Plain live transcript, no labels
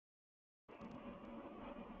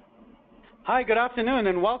Hi, good afternoon,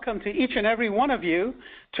 and welcome to each and every one of you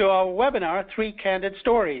to our webinar, 3 Candid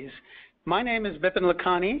Stories. My name is Bipin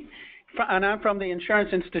Lakhani, and I'm from the Insurance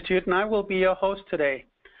Institute, and I will be your host today.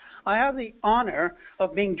 I have the honor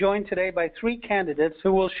of being joined today by 3 candidates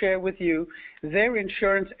who will share with you their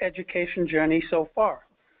insurance education journey so far.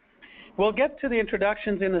 We'll get to the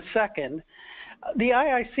introductions in a second. The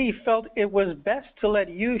IIC felt it was best to let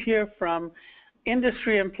you hear from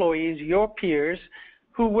industry employees, your peers,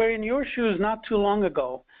 who were in your shoes not too long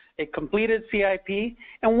ago, a completed CIP,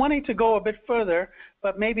 and wanting to go a bit further,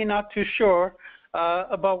 but maybe not too sure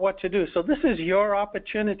about what to do. So this is your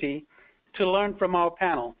opportunity to learn from our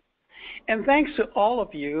panel. And thanks to all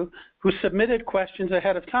of you who submitted questions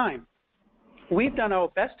ahead of time. We've done our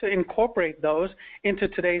best to incorporate those into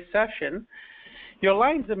today's session. Your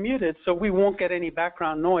lines are muted, so we won't get any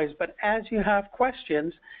background noise, but as you have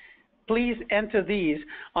questions, please enter these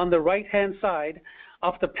on the right-hand side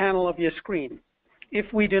of the panel of your screen.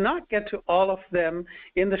 If we do not get to all of them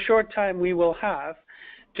in the short time we will have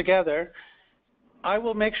together, I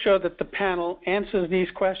will make sure that the panel answers these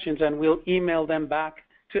questions and we'll email them back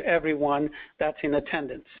to everyone that's in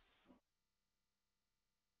attendance.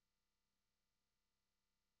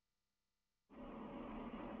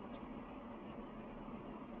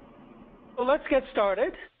 So let's get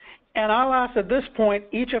started, and I'll ask at this point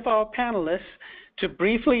each of our panelists to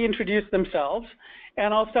briefly introduce themselves,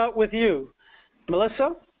 and I'll start with you.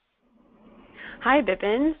 Melissa? Hi,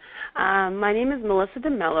 Bipin. My name is Melissa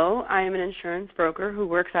DeMello. I am an insurance broker who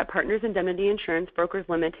works at Partners Indemnity Insurance Brokers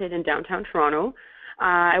Limited in downtown Toronto.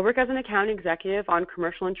 I work as an account executive on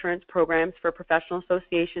commercial insurance programs for professional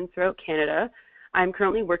associations throughout Canada. I'm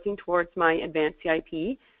currently working towards my Advanced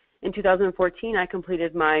CIP. In 2014, I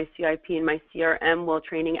completed my CIP and my CRM while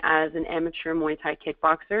training as an amateur Muay Thai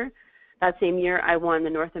kickboxer. That same year, I won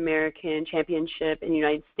the North American Championship in the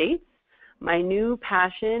United States. My new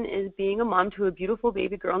passion is being a mom to a beautiful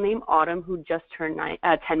baby girl named Autumn who just turned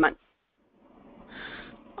 10 months.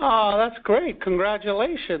 Oh, that's great.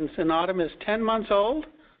 Congratulations. And Autumn is 10 months old?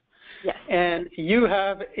 Yes. And you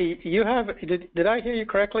have, did I hear you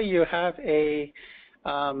correctly? You have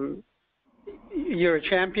you're a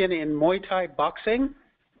champion in Muay Thai boxing?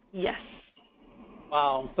 Yes.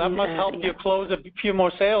 Wow, that must help you close a few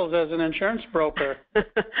more sales as an insurance broker.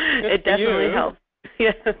 It definitely helps.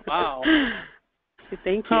 Yeah. Wow.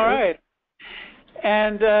 Thank you. All right.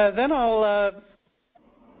 And then I'll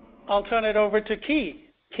turn it over to Key.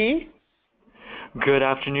 Key? Good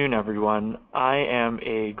afternoon, everyone. I am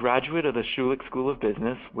a graduate of the Schulich School of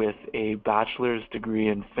Business with a bachelor's degree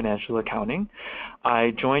in financial accounting.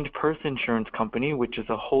 I joined Perth Insurance Company, which is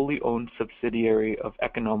a wholly owned subsidiary of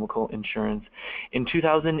Economical Insurance, in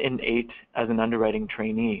 2008 as an underwriting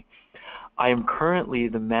trainee. I am currently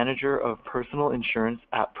the manager of personal insurance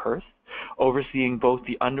at Perth, overseeing both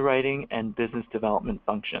the underwriting and business development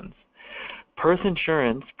functions. Perth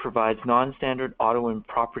Insurance provides non-standard auto and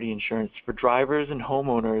property insurance for drivers and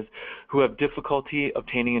homeowners who have difficulty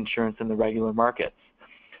obtaining insurance in the regular markets.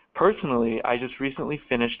 Personally, I just recently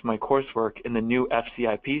finished my coursework in the new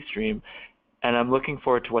FCIP stream, and I'm looking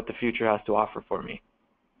forward to what the future has to offer for me.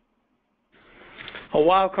 Oh,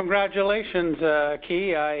 wow, congratulations,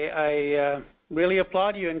 Key. I really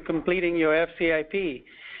applaud you in completing your FCIP.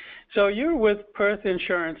 So you're with Perth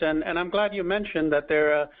Insurance, and I'm glad you mentioned that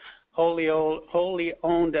they're a wholly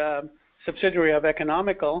owned subsidiary of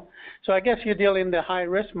Economical. So I guess you deal in the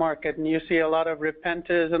high-risk market, and you see a lot of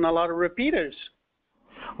repenters and a lot of repeaters.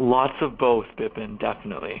 Lots of both, Bipin,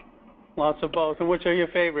 definitely. Lots of both. And which are your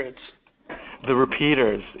favorites? The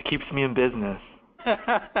repeaters. It keeps me in business.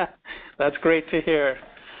 That's great to hear.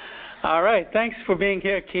 All right. Thanks for being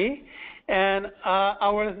here, Key. And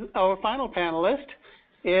our final panelist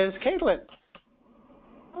is Caitlin.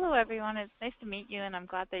 Hello, everyone. It's nice to meet you, and I'm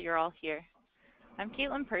glad that you're all here. I'm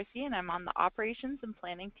Caitlin Percy, and I'm on the Operations and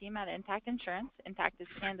Planning team at Intact Insurance. Intact is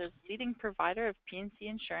Canada's leading provider of P&C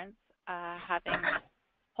insurance,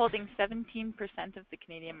 holding 17% of the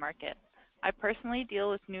Canadian market. I personally deal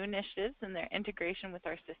with new initiatives and their integration with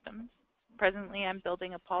our systems. Presently, I'm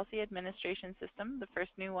building a policy administration system, the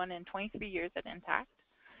first new one in 23 years at Intact.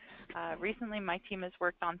 Recently, my team has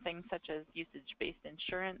worked on things such as usage-based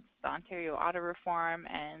insurance, the Ontario Auto Reform,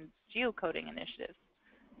 and geocoding initiatives.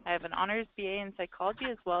 I have an honors BA in psychology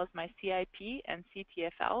as well as my CIP and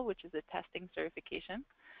CTFL, which is a testing certification.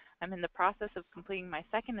 I'm in the process of completing my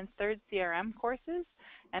second and third CRM courses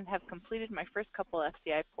and have completed my first couple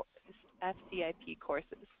FCIP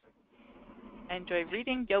courses. I enjoy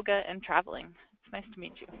reading, yoga, and traveling. It's nice to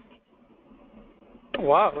meet you.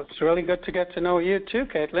 Wow, it's really good to get to know you too,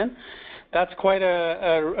 Caitlin. That's quite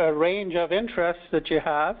a range of interests that you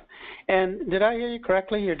have. And did I hear you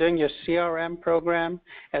correctly? You're doing your CRM program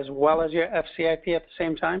as well as your FCIP at the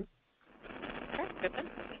same time? Good.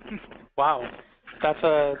 Wow, that's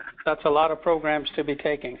a lot of programs to be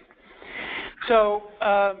taking. So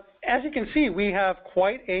as you can see, we have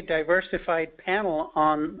quite a diversified panel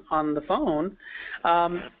on the phone.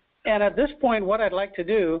 And at this point, what I'd like to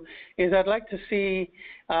do is I'd like to see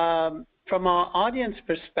from our audience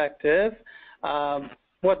perspective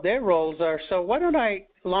what their roles are. So why don't I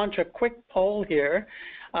launch a quick poll here,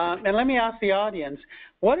 and let me ask the audience,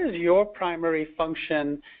 what is your primary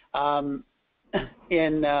function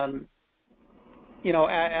in you know,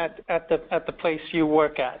 at the place you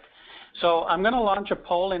work at? So I'm going to launch a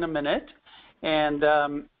poll in a minute, and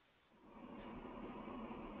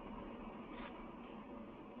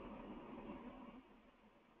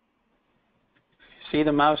see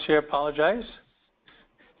the mouse here, apologize.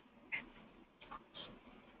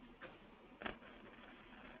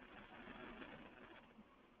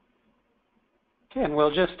 Okay, and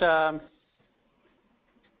we'll just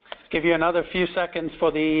give you another few seconds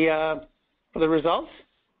for the results.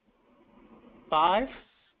 5,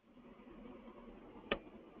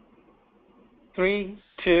 3,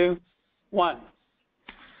 2, 1.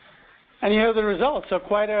 And you hear the results. So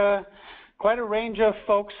quite a range of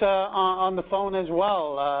folks on the phone as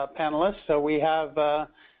well, panelists. So we have the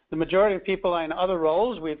majority of people in other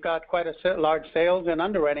roles. We've got quite a large sales and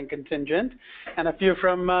underwriting contingent, and a few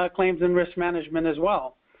from claims and risk management as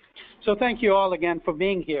well. So thank you all again for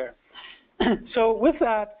being here. So with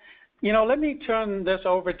that, you know, let me turn this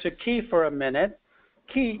over to Key for a minute.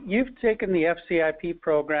 Key, you've taken the FCIP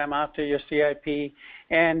program after your CIP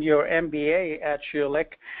and your MBA at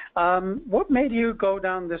Schulich. What made you go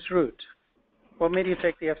down this route? What made you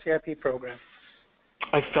take the FCIP program?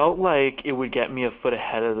 I felt like it would get me a foot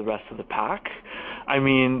ahead of the rest of the pack. I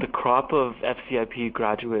mean, the crop of FCIP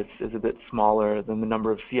graduates is a bit smaller than the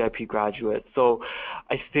number of CIP graduates, so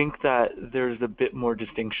I think that there's a bit more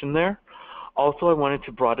distinction there. Also, I wanted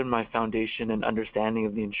to broaden my foundation and understanding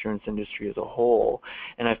of the insurance industry as a whole,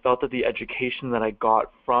 and I felt that the education that I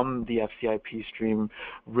got from the FCIP stream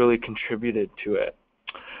really contributed to it.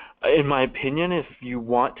 In my opinion, if you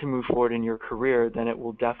want to move forward in your career, then it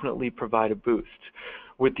will definitely provide a boost.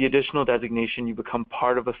 With the additional designation, you become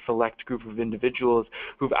part of a select group of individuals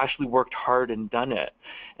who've actually worked hard and done it.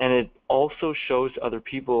 And it also shows to other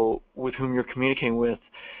people with whom you're communicating with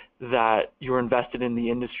that you're invested in the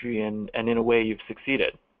industry and in a way you've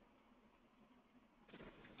succeeded.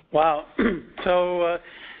 Wow.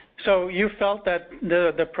 So you felt that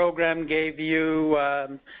the program gave you,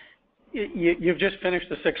 you've just finished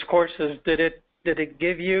the 6 courses. Did it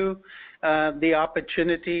give you the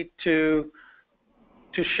opportunity to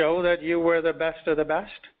show that you were the best of the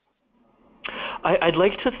best? I'd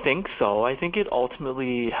like to think so. I think it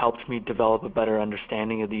ultimately helped me develop a better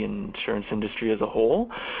understanding of the insurance industry as a whole.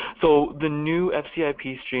 So the new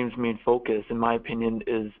FCIP stream's main focus, in my opinion,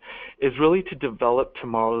 is really to develop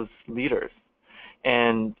tomorrow's leaders.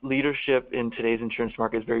 And leadership in today's insurance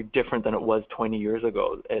market is very different than it was 20 years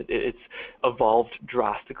ago. It's evolved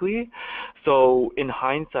drastically. So in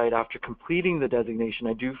hindsight, after completing the designation,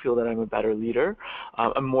 I do feel that I'm a better leader.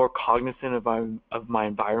 I'm more cognizant of my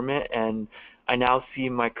environment, and I now see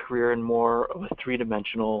my career in more of a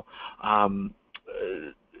 3-dimensional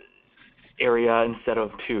area instead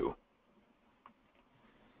of 2.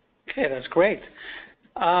 Okay, that's great.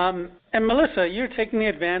 And Melissa, you're taking the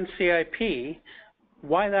Advanced CIP.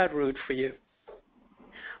 Why that route for you?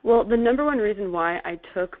 Well, the number one reason why I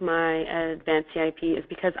took my Advanced CIP is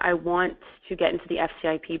because I want to get into the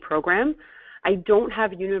FCIP program. I don't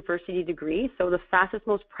have a university degree, so the fastest,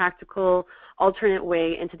 most practical alternate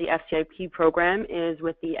way into the FCIP program is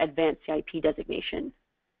with the Advanced CIP designation.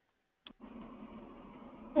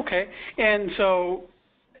 Okay, and so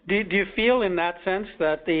do you feel in that sense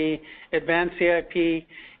that the Advanced CIP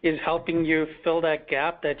is helping you fill that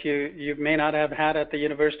gap that you may not have had at the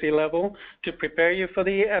university level to prepare you for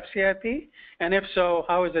the FCIP? And if so,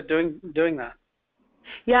 how is it doing that?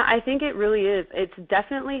 Yeah, I think it really is. It's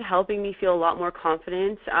definitely helping me feel a lot more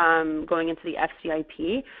confident going into the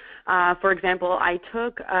FCIP. For example, I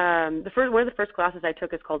took one of the first classes I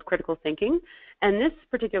took is called Critical Thinking, and this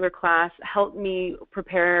particular class helped me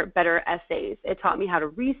prepare better essays. It taught me how to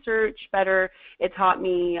research better. It taught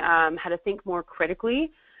me how to think more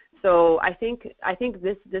critically. So I think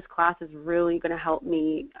this class is really going to help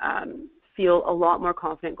me feel a lot more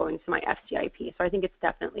confident going to my FCIP. So I think it's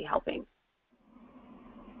definitely helping.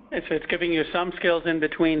 So it's giving you some skills in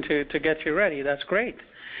between to get you ready. That's great.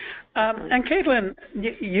 And Caitlin,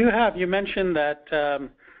 you mentioned that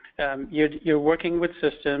you're working with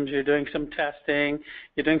systems, you're doing some testing,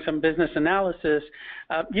 you're doing some business analysis,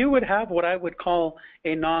 you would have what I would call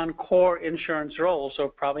a non-core insurance role, so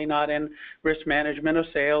probably not in risk management or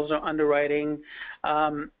sales or underwriting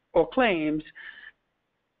or claims.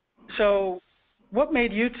 So what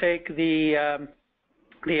made you take the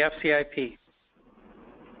FCIP?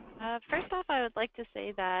 First off, I would like to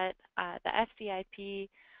say that the FCIP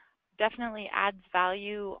definitely adds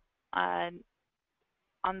value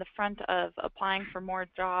on the front of applying for more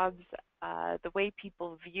jobs, the way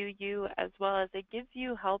people view you, as well as it gives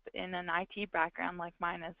you help in an IT background like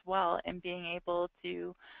mine as well, in being able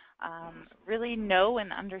to really know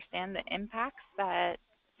and understand the impacts that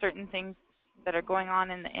certain things that are going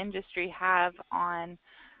on in the industry have on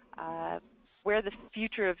where the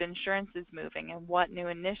future of insurance is moving and what new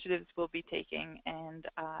initiatives we'll be taking, and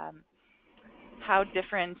how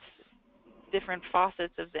different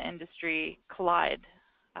facets of the industry collide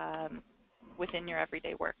within your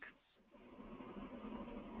everyday work.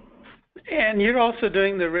 And you're also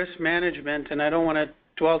doing the risk management, and I don't want to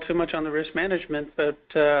dwell too much on the risk management, but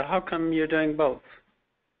how come you're doing both?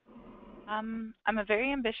 I'm a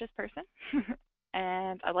very ambitious person,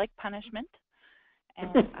 and I like punishment.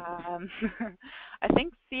 And I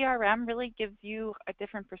think CRM really gives you a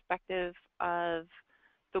different perspective of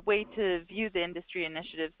the way to view the industry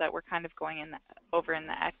initiatives that we're kind of going in over in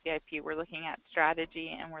the FCIP. We're looking at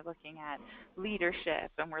strategy, and we're looking at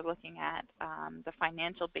leadership, and we're looking at the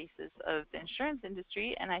financial basis of the insurance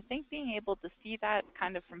industry. And I think being able to see that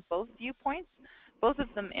kind of from both viewpoints, both of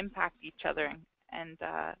them impact each other and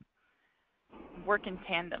work in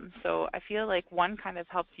tandem. So I feel like one kind of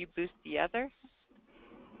helps you boost the other.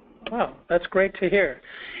 Wow, that's great to hear.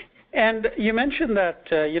 And you mentioned that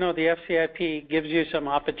the FCIP gives you some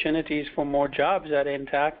opportunities for more jobs at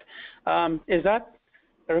Intact. Is that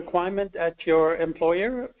a requirement at your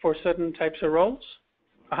employer for certain types of roles?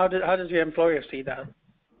 How does your employer see that?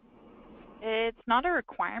 It's not a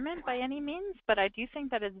requirement by any means, but I do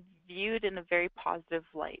think that it's viewed in a very positive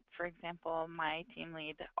light. For example, my team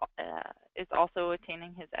lead is also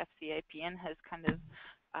attaining his FCIP and has kind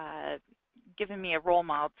of given me a role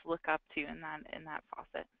model to look up to in that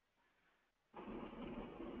facet.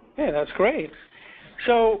 Yeah, that's great.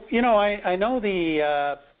 So, I know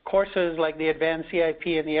the courses like the Advanced CIP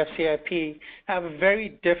and the FCIP have a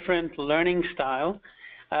very different learning style.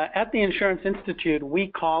 At the Insurance Institute, we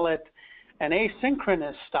call it an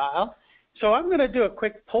asynchronous style. So I'm going to do a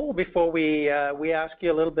quick poll before we ask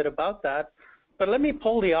you a little bit about that. But let me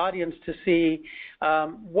poll the audience to see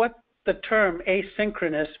what the term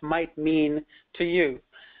asynchronous might mean to you.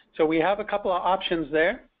 So we have a couple of options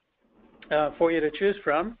there for you to choose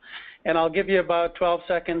from, and I'll give you about 12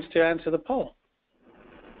 seconds to answer the poll.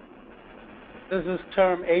 What does this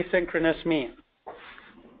term asynchronous mean?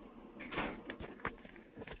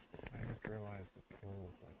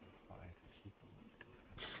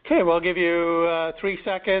 Okay, we'll give you 3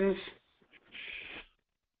 seconds.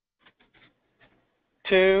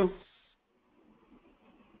 2.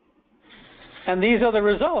 And these are the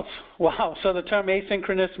results. Wow, so the term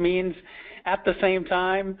asynchronous means at the same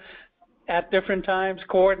time, at different times,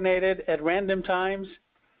 coordinated, at random times.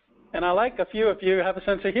 And I like a few of you have a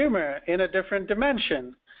sense of humor, in a different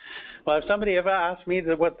dimension. Well, if somebody ever asked me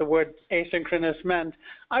what the word asynchronous meant,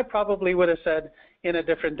 I probably would have said in a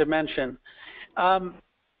different dimension.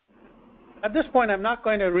 At this point, I'm not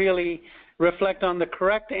going to really reflect on the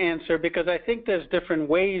correct answer because I think there's different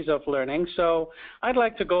ways of learning. So I'd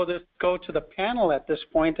like to go to the panel at this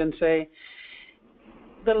point and say,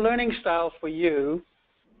 the learning style for you,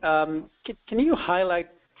 can you highlight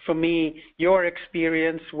for me your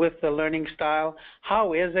experience with the learning style?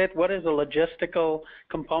 How is it? What is the logistical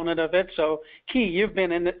component of it? So, Key, you've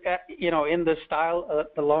been in the style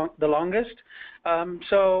the longest.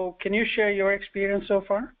 So, can you share your experience so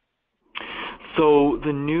far? So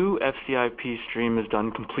the new FCIP stream is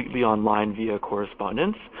done completely online via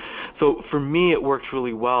correspondence. So for me, it works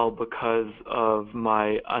really well because of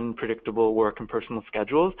my unpredictable work and personal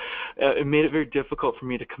schedules. It made it very difficult for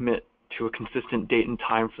me to commit to a consistent date and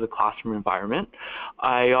time for the classroom environment.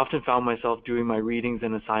 I often found myself doing my readings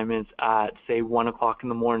and assignments at, say, 1 o'clock in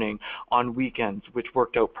the morning on weekends, which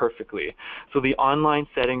worked out perfectly. So the online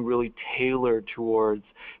setting really tailored towards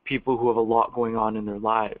people who have a lot going on in their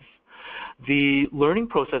lives. The learning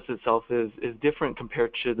process itself is different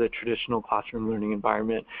compared to the traditional classroom learning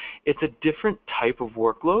environment. It's a different type of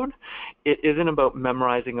workload. It isn't about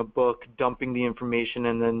memorizing a book, dumping the information,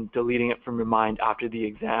 and then deleting it from your mind after the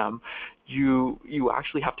exam. You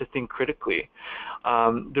actually have to think critically.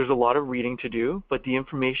 There's a lot of reading to do, but the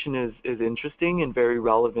information is interesting and very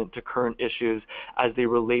relevant to current issues as they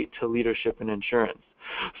relate to leadership and insurance.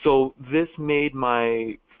 So this made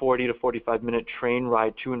my 40 to 45-minute train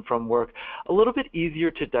ride to and from work a little bit easier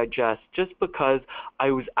to digest, just because I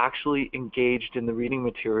was actually engaged in the reading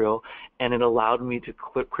material, and it allowed me to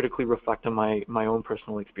critically reflect on my own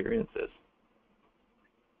personal experiences.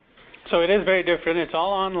 So it is very different. It's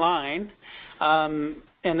all online,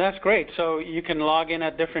 and that's great. So you can log in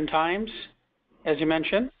at different times, as you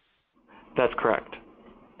mentioned? That's correct.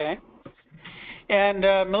 Okay. And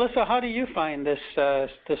Melissa, how do you find this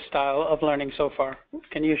style of learning so far?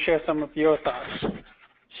 Can you share some of your thoughts?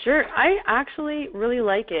 Sure, I actually really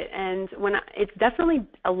like it, and it's definitely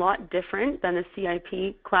a lot different than the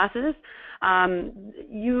CIP classes.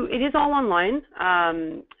 It is all online,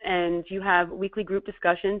 and you have weekly group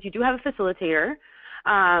discussions. You do have a facilitator,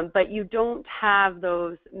 but you don't have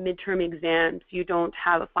those midterm exams. You don't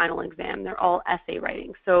have a final exam. They're all essay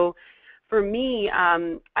writing. So for me,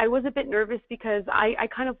 I was a bit nervous because I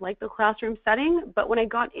kind of like the classroom setting, but when I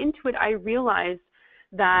got into it, I realized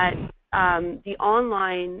that the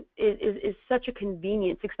online is such a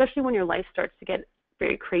convenience, especially when your life starts to get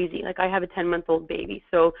very crazy. Like I have a 10-month-old baby,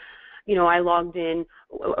 so I logged in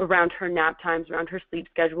around her nap times, around her sleep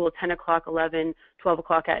schedule, 10 o'clock, 11, 12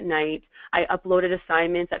 o'clock at night. I uploaded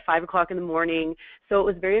assignments at 5 o'clock in the morning, so it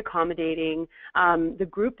was very accommodating. The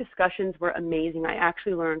group discussions were amazing. I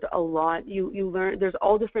actually learned a lot. You learn, there's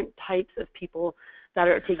all different types of people that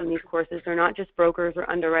are taking these courses. They're not just brokers or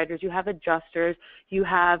underwriters. You have adjusters, you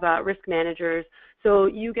have risk managers. So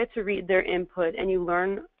you get to read their input, and you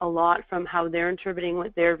learn a lot from how they're interpreting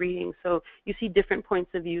what they're reading. So you see different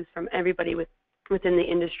points of views from everybody within the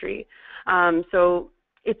industry. So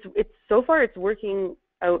so far it's working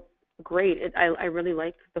out great. I really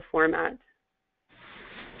like the format.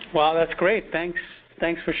 Well, that's great. Thanks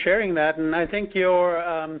for sharing that. And I think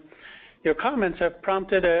your comments have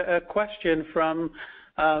prompted a question from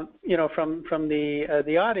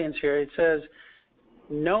the audience here. It says,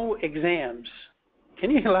 no exams. Can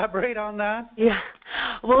you elaborate on that? Yeah.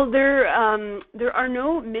 Well, there are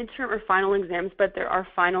no midterm or final exams, but there are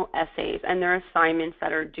final essays, and there are assignments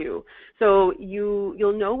that are due. So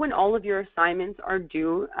you'll know when all of your assignments are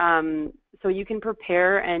due, so you can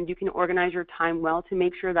prepare and you can organize your time well to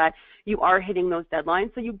make sure that you are hitting those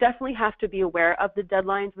deadlines. So you definitely have to be aware of the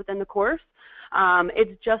deadlines within the course.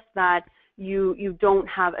 It's just that you don't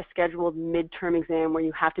have a scheduled midterm exam where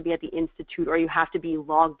you have to be at the institute or you have to be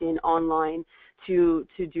logged in online to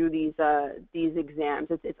do these exams.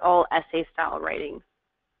 It's all essay style writing.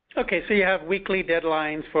 Okay, so you have weekly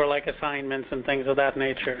deadlines for like assignments and things of that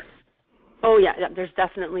nature. Oh yeah, there's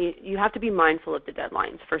definitely, you have to be mindful of the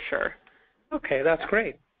deadlines for sure. Okay, that's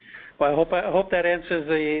great. Well, I hope that answers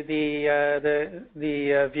the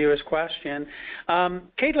viewer's question.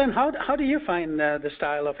 Caitlin, how do you find the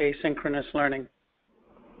style of asynchronous learning?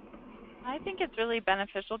 I think it's really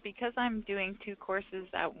beneficial because I'm doing 2 courses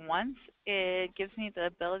at once. It gives me the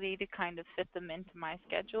ability to kind of fit them into my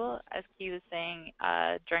schedule. As Key was saying,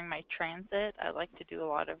 during my transit, I like to do a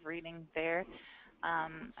lot of reading there,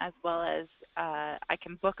 as well as I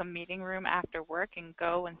can book a meeting room after work and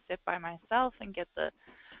go and sit by myself and get the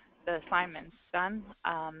assignments done.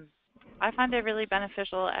 I find it really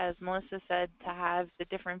beneficial, as Melissa said, to have the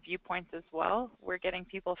different viewpoints as well. We're getting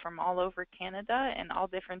people from all over Canada and all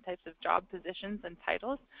different types of job positions and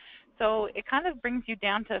titles. So it kind of brings you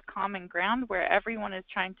down to a common ground where everyone is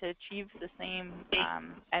trying to achieve the same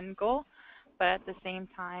end goal, but at the same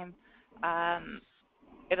time,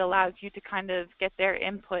 it allows you to kind of get their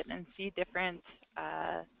input and see different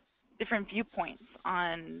viewpoints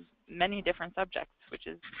on many different subjects, which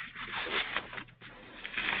is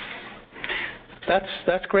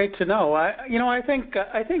That's great to know. I think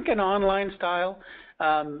an online style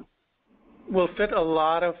will fit a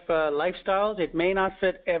lot of lifestyles. It may not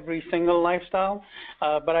fit every single lifestyle,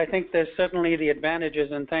 but I think there's certainly the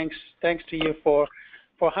advantages. And thanks to you for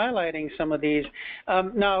highlighting some of these.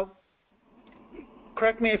 Now,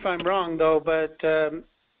 correct me if I'm wrong though, but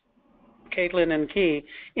Caitlin and Key,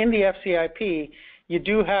 in the FCIP, you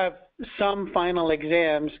do have some final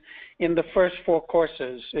exams in the first 4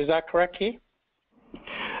 courses. Is that correct, Key?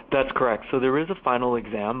 That's correct. So there is a final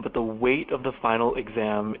exam, but the weight of the final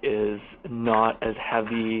exam is not as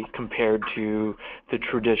heavy compared to the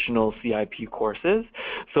traditional CIP courses.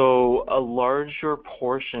 So a larger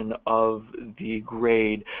portion of the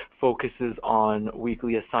grade focuses on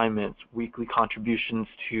weekly assignments, weekly contributions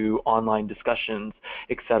to online discussions,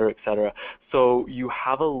 et cetera, et cetera. So you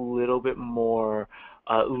have a little bit more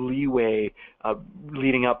leeway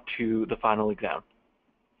leading up to the final exam.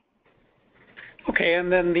 Okay,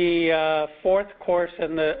 and then the fifth course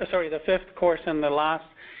in the last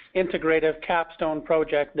integrative capstone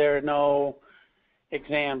project, there are no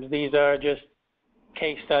exams. These are just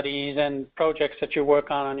case studies and projects that you work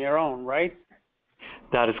on your own, right?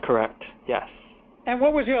 That is correct, yes. And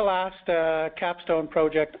what was your last capstone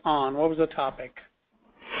project on? What was the topic?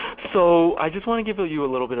 So I just want to give you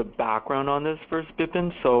a little bit of background on this first,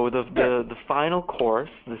 Bipin. So the final course,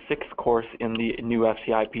 the sixth course in the new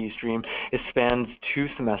FCIP stream, it spans 2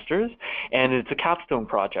 semesters, and it's a capstone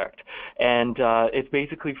project. And it's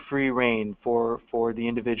basically free reign for the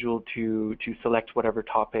individual to select whatever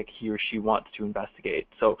topic he or she wants to investigate.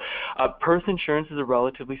 So Perth Insurance is a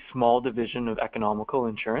relatively small division of economical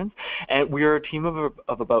insurance, and we are a team of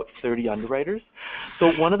about 30 underwriters.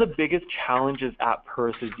 So one of the biggest challenges at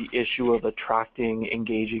Perth is the issue of attracting,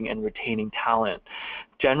 engaging, and retaining talent.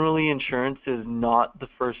 Generally, insurance is not the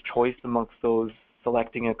first choice amongst those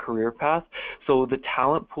selecting a career path, so the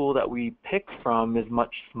talent pool that we pick from is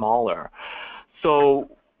much smaller. So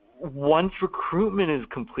once recruitment is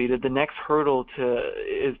completed, the next hurdle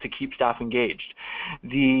is to keep staff engaged.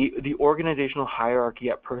 The organizational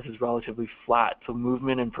hierarchy at Perth is relatively flat, so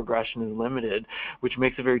movement and progression is limited, which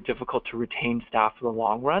makes it very difficult to retain staff for the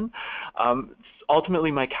long run.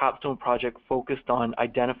 Ultimately, my capstone project focused on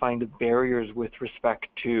identifying the barriers with respect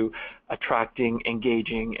to attracting,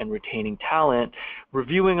 engaging, and retaining talent,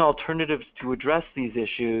 reviewing alternatives to address these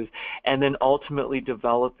issues, and then ultimately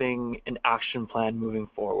developing an action plan moving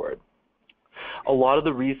forward. A lot of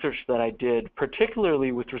the research that I did,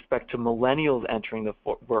 particularly with respect to millennials entering the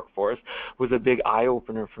workforce, was a big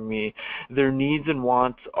eye-opener for me. Their needs and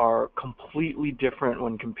wants are completely different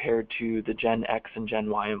when compared to the Gen X and Gen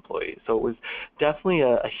Y employees. So it was definitely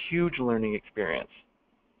a huge learning experience.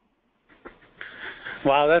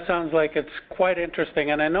 Wow, that sounds like it's quite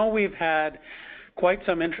interesting. And I know we've had quite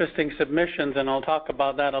some interesting submissions, and I'll talk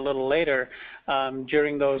about that a little later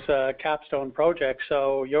during those capstone projects.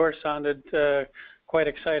 So yours sounded quite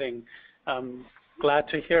exciting. Glad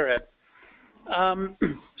to hear it.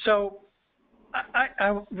 So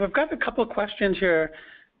we've got a couple of questions here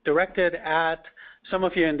directed at some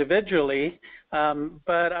of you individually,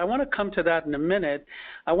 but I want to come to that in a minute.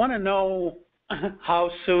 I want to know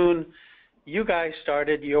how soon you guys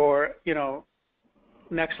started your,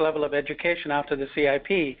 next level of education after the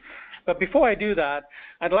CIP. But before I do that,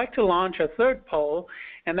 I'd like to launch a third poll,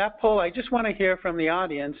 and that poll, I just want to hear from the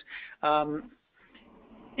audience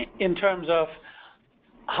in terms of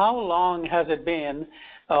how long has it been,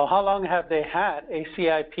 how long have they had a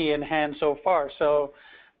CIP in hand so far? So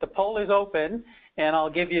the poll is open, and I'll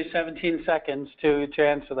give you 17 seconds to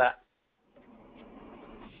answer that.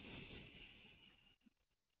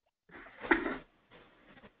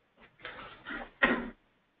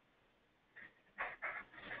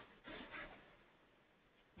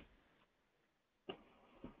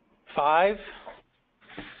 Five.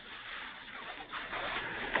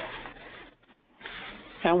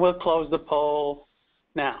 And we'll close the poll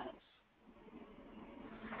now.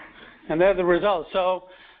 And there are the results. So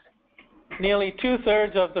nearly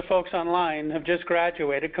 2/3 of the folks online have just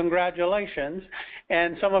graduated. Congratulations.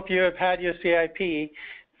 And some of you have had your CIP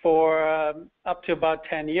for up to about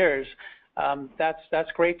 10 years.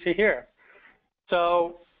 That's great to hear.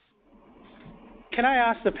 So can I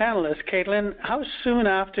ask the panelists, Caitlin, how soon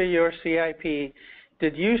after your CIP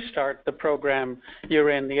did you start the program you're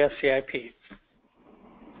in, the FCIP?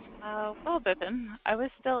 Well, Bipin, I was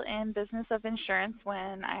still in business of insurance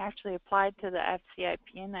when I actually applied to the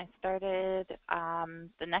FCIP, and I started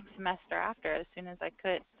the next semester after, as soon as I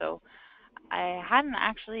could. So I hadn't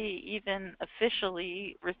actually even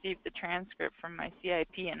officially received the transcript from my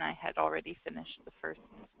CIP, and I had already finished the first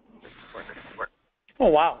quarter of work. Oh,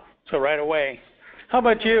 wow. So right away. How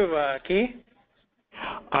about you, Key?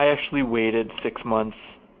 I actually waited 6 months,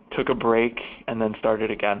 took a break, and then started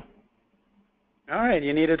again. All right,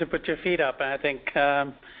 you needed to put your feet up. I think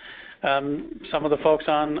some of the folks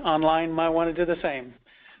online might want to do the same.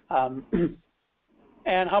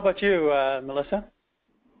 And how about you, Melissa?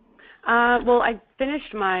 Well, I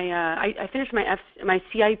finished my my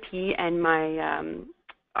CIP and my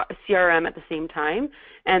CRM at the same time,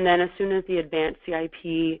 and then as soon as the Advanced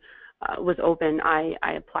CIP was open, I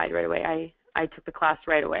applied right away. I took the class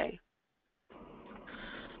right away.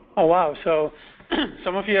 Oh wow! So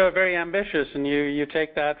some of you are very ambitious, and you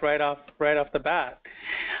take that right off the bat.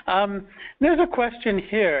 There's a question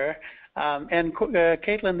here, and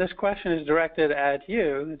Caitlin, this question is directed at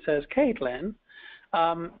you. It says, Caitlin,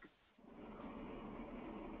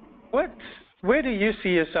 where do you see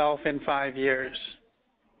yourself in 5 years?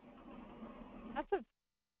 That's a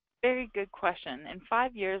very good question. In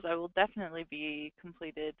 5 years, I will definitely be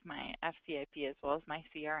completed my FCIP as well as my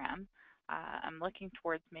CRM. I'm looking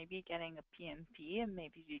towards maybe getting a PMP and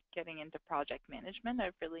maybe getting into project management.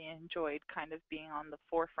 I've really enjoyed kind of being on the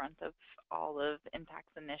forefront of all of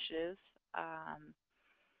Intact's initiatives.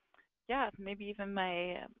 Yeah, maybe even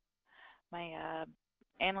my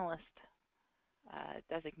analyst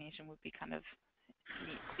designation would be kind of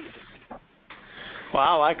neat too.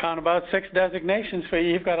 Wow, I count about 6 designations for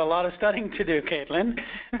you. You've got a lot of studying to do, Caitlin.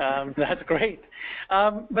 That's great.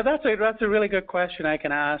 But that's a really good question I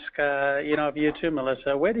can ask, of you too,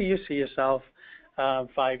 Melissa. Where do you see yourself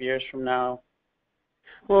 5 years from now?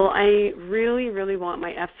 Well, I really, really want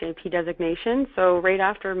my FCIP designation. So right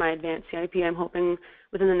after my Advanced CIP, I'm hoping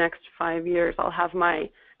within the next 5 years I'll have my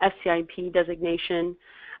FCIP designation.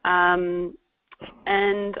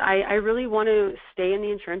 And I really want to stay in the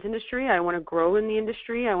insurance industry. I want to grow in the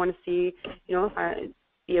industry. I want to see, if I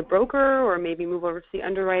be a broker or maybe move over to the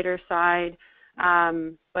underwriter side.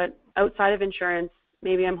 But outside of insurance,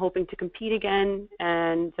 maybe I'm hoping to compete again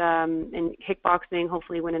and in kickboxing,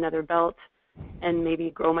 hopefully win another belt and maybe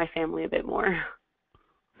grow my family a bit more.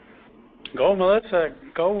 Go, Melissa.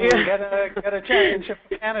 Go and get a championship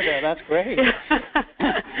for Canada. That's great.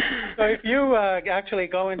 So if you actually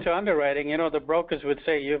go into underwriting, the brokers would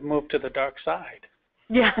say you've moved to the dark side.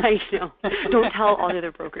 Yeah, I know. Don't tell all the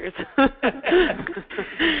other brokers.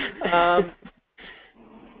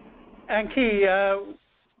 And Key,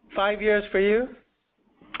 5 years for you?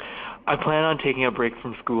 I plan on taking a break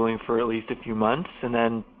from schooling for at least a few months and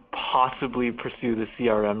then possibly pursue the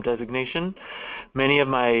CRM designation. Many of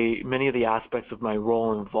the aspects of my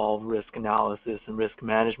role involve risk analysis and risk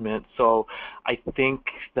management, so I think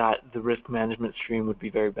that the risk management stream would be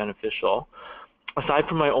very beneficial. Aside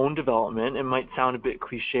from my own development, it might sound a bit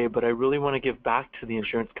cliche, but I really want to give back to the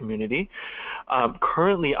insurance community.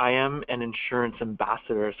 Currently, I am an insurance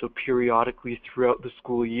ambassador, so periodically throughout the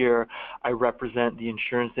school year, I represent the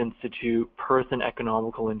Insurance Institute, Perth and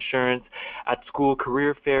Economical Insurance at school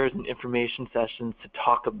career fairs and information sessions to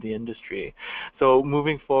talk up the industry. So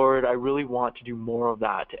moving forward, I really want to do more of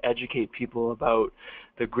that, to educate people about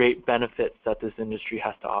the great benefits that this industry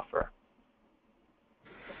has to offer.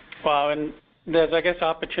 Wow, and there's, I guess,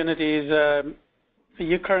 opportunities. Are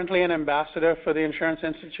you currently an ambassador for the Insurance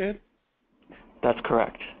Institute? That's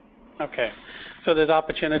correct. Okay, so there's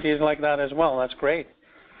opportunities like that as well. That's great.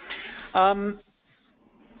 And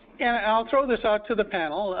I'll throw this out to the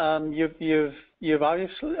panel. You've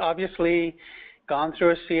obviously gone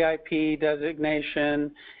through a CIP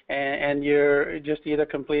designation, and you're just either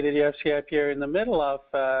completed your FCIP or in the middle of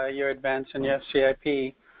your advance in your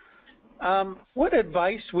FCIP. What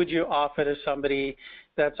advice would you offer to somebody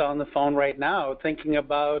that's on the phone right now thinking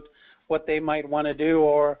about what they might want to do,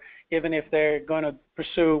 or even if they're going to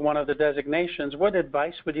pursue one of the designations, what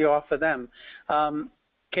advice would you offer them?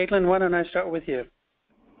 Caitlin, why don't I start with you?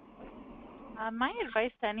 My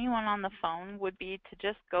advice to anyone on the phone would be to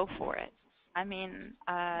just go for it. I mean,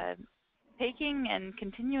 taking and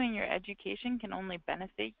continuing your education can only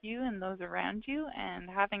benefit you and those around you, and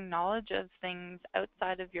having knowledge of things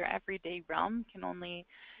outside of your everyday realm can only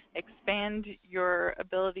expand your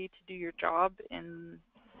ability to do your job and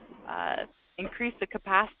increase the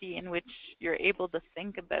capacity in which you're able to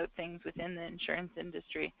think about things within the insurance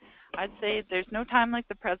industry. I'd say there's no time like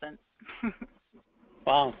the present.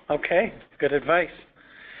 Wow, okay, good advice.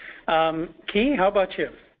 Key, how about you?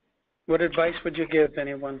 What advice would you give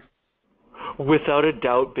anyone? Without a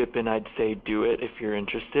doubt, Bipin, I'd say do it if you're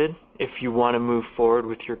interested. If you want to move forward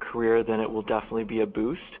with your career, then it will definitely be a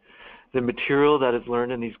boost. The material that is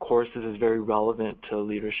learned in these courses is very relevant to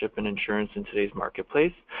leadership and insurance in today's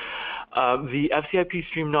marketplace. The FCIP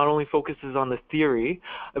stream not only focuses on the theory,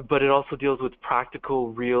 but it also deals with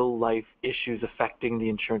practical, real-life issues affecting the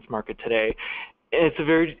insurance market today. It's a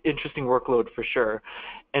very interesting workload for sure.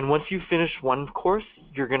 And once you finish one course,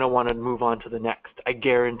 you're going to want to move on to the next. I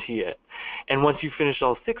guarantee it. And once you finish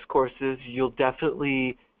all 6 courses, you'll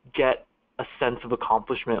definitely get a sense of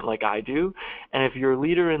accomplishment like I do. And if you're a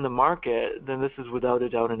leader in the market, then this is without a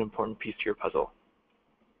doubt an important piece to your puzzle.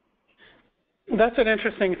 That's an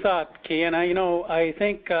interesting thought, Key. And I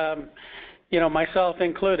think myself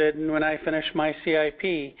included, and when I finished my CIP,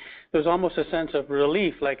 there was almost a sense of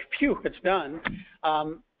relief, like, phew, it's done.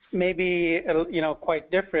 Maybe,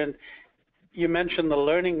 quite different. You mentioned the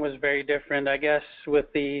learning was very different. I guess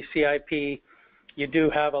with the CIP, you do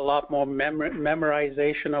have a lot more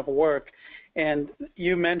memorization of work. And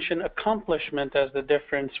you mentioned accomplishment as the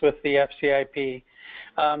difference with the FCIP.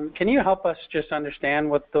 Can you help us just understand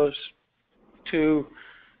what those two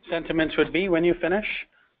sentiments would be when you finish?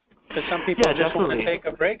 Because some people just want to take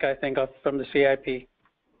a break, I think, from the CIP.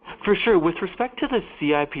 For sure. With respect to the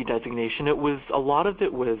CIP designation, a lot of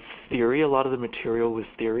it was theory, a lot of the material was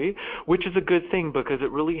theory, which is a good thing because it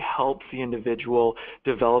really helps the individual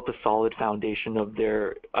develop a solid foundation of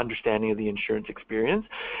their understanding of the insurance experience.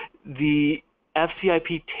 The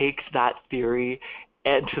FCIP takes that theory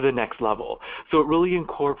to the next level. So it really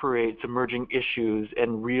incorporates emerging issues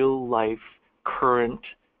and real life current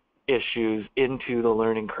issues into the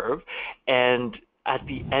learning curve. And at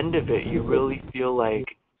the end of it, you really feel like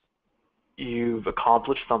you've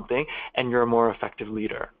accomplished something and you're a more effective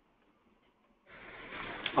leader.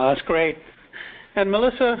 Well, that's great. And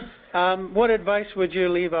Melissa, what advice would you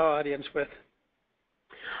leave our audience with?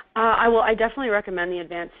 I definitely recommend the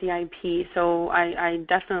Advanced CIP. So I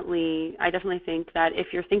definitely think that if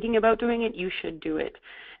you're thinking about doing it, you should do it.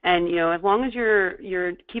 And as long as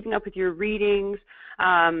you're keeping up with your readings,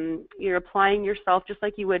 you're applying yourself just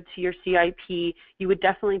like you would to your CIP, you would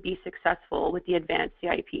definitely be successful with the Advanced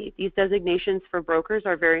CIP. These designations for brokers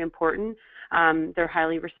are very important. They're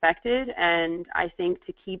highly respected, and I think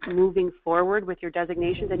to keep moving forward with your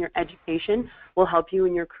designations and your education will help you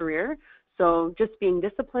in your career. So just being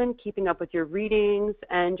disciplined, keeping up with your readings,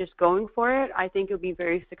 and just going for it, I think you'll be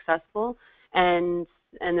very successful, and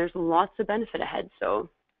there's lots of benefit ahead. So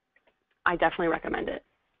I definitely recommend it.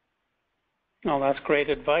 Oh, that's great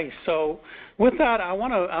advice. So with that, I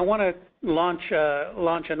want to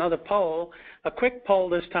launch another poll, a quick poll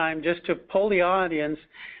this time, just to poll the audience.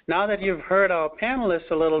 Now that you've heard our panelists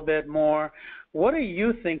a little bit more, what are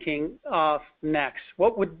you thinking of next?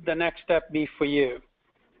 What would the next step be for you?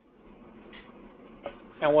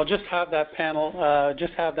 And we'll just have that panel,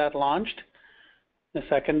 just have that launched. In a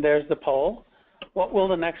second, there's the poll. What will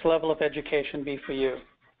the next level of education be for you?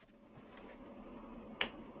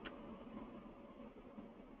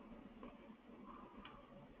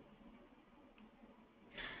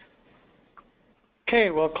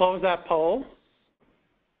 Okay, we'll close that poll.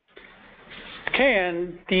 Okay,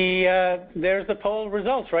 and there's the poll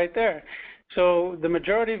results right there. So the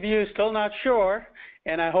majority of you is still not sure,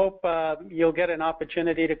 and I hope you'll get an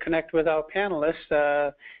opportunity to connect with our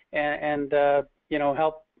panelists and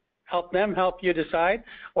help them help you decide,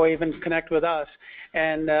 or even connect with us.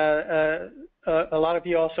 And a lot of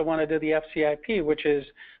you also want to do the FCIP, which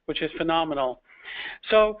is phenomenal.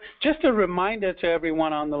 So just a reminder to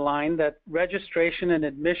everyone on the line that registration and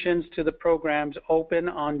admissions to the programs open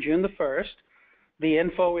on June the 1st. The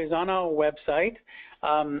info is on our website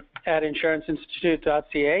at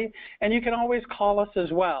insuranceinstitute.ca, and you can always call us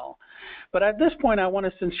as well. But at this point, I want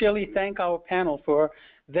to sincerely thank our panel for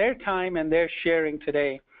their time and their sharing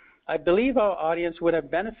today. I believe our audience would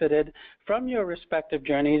have benefited from your respective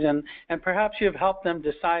journeys, and perhaps you've helped them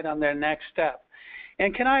decide on their next step.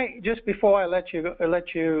 And can I, just before I let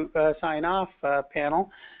you sign off, panel,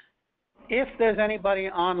 if there's anybody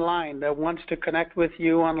online that wants to connect with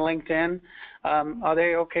you on LinkedIn, are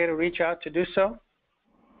they okay to reach out to do so?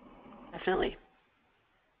 Definitely.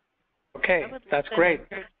 Okay, that's great.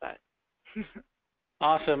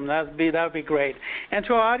 Awesome, that'd be great. And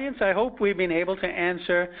to our audience, I hope we've been able to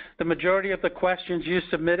answer the majority of the questions you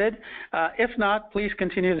submitted. If not, please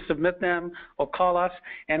continue to submit them or call us,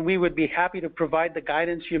 and we would be happy to provide the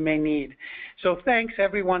guidance you may need. So thanks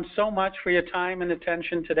everyone so much for your time and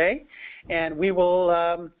attention today, and we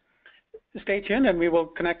will stay tuned and we will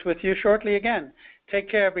connect with you shortly again. Take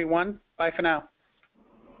care everyone, bye for now.